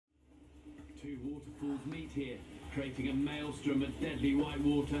Two waterfalls meet here, creating a maelstrom of deadly white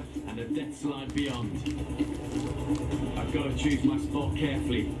water and a death slide beyond. I've got to choose my spot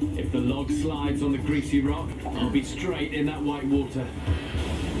carefully. If the log slides on the greasy rock, I'll be straight in that white water.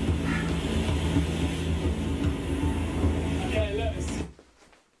 Okay, Lewis.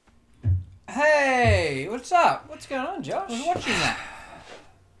 Hey, what's up? What's going on, Josh? I was watching that.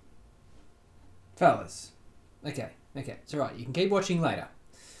 Fellas. Okay, it's alright. You can keep watching later.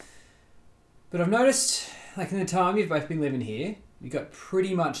 But I've noticed, like in the time you've both been living here, you've got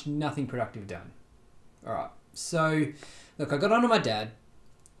pretty much nothing productive done. Alright, so look, I got on to my dad.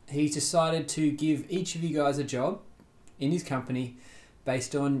 He's decided to give each of you guys a job in his company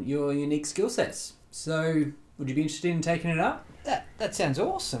based on your unique skill sets. So, would you be interested in taking it up? That sounds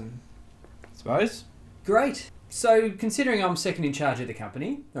awesome. I suppose. Great. So, considering I'm second in charge of the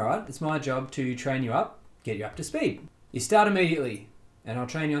company, alright, it's my job to train you up, get you up to speed. You start immediately, and I'll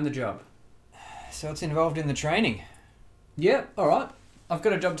train you on the job. So what's involved in the training? Yeah, alright. I've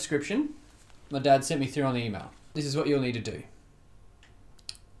got a job description. My dad sent me through on the email. This is what you'll need to do.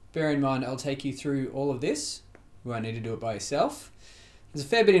 Bear in mind, I'll take you through all of this. You won't need to do it by yourself. There's a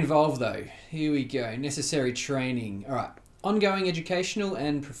fair bit involved though. Here we go. Necessary training. Alright. Ongoing educational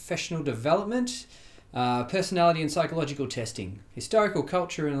and professional development. Personality and psychological testing. Historical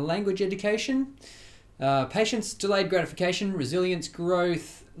culture and language education. Patience, delayed gratification, resilience,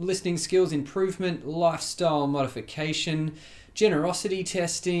 growth, listening skills improvement, lifestyle modification, generosity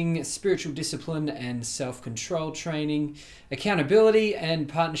testing, spiritual discipline and self-control training, accountability and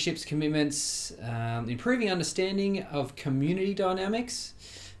partnerships commitments, improving understanding of community dynamics,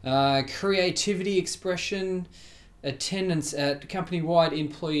 creativity expression, attendance at company-wide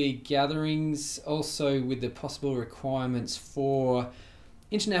employee gatherings, also with the possible requirements for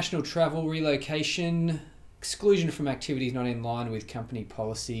international travel, relocation, exclusion from activities not in line with company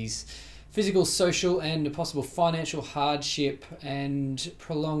policies, physical, social and possible financial hardship, and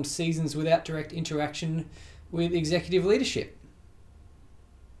prolonged seasons without direct interaction with executive leadership.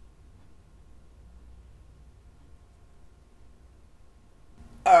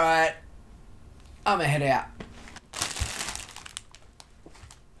 Alright. I'm gonna head out.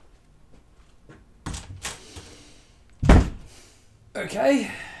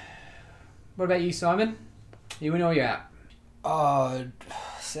 Okay. What about you, Simon? You in or you out? Oh,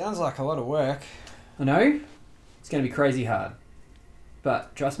 sounds like a lot of work. I know. It's going to be crazy hard.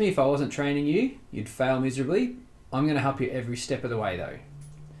 But trust me, if I wasn't training you, you'd fail miserably. I'm going to help you every step of the way though.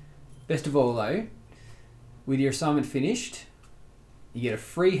 Best of all though, with your assignment finished, you get a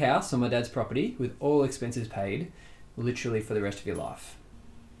free house on my dad's property with all expenses paid, literally for the rest of your life.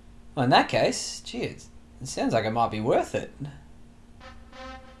 Well, in that case, cheers. It sounds like it might be worth it.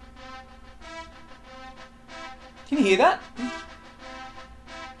 Can you hear that?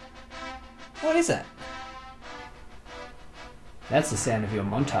 What is that? That's the sound of your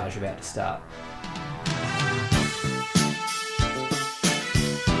montage about to start.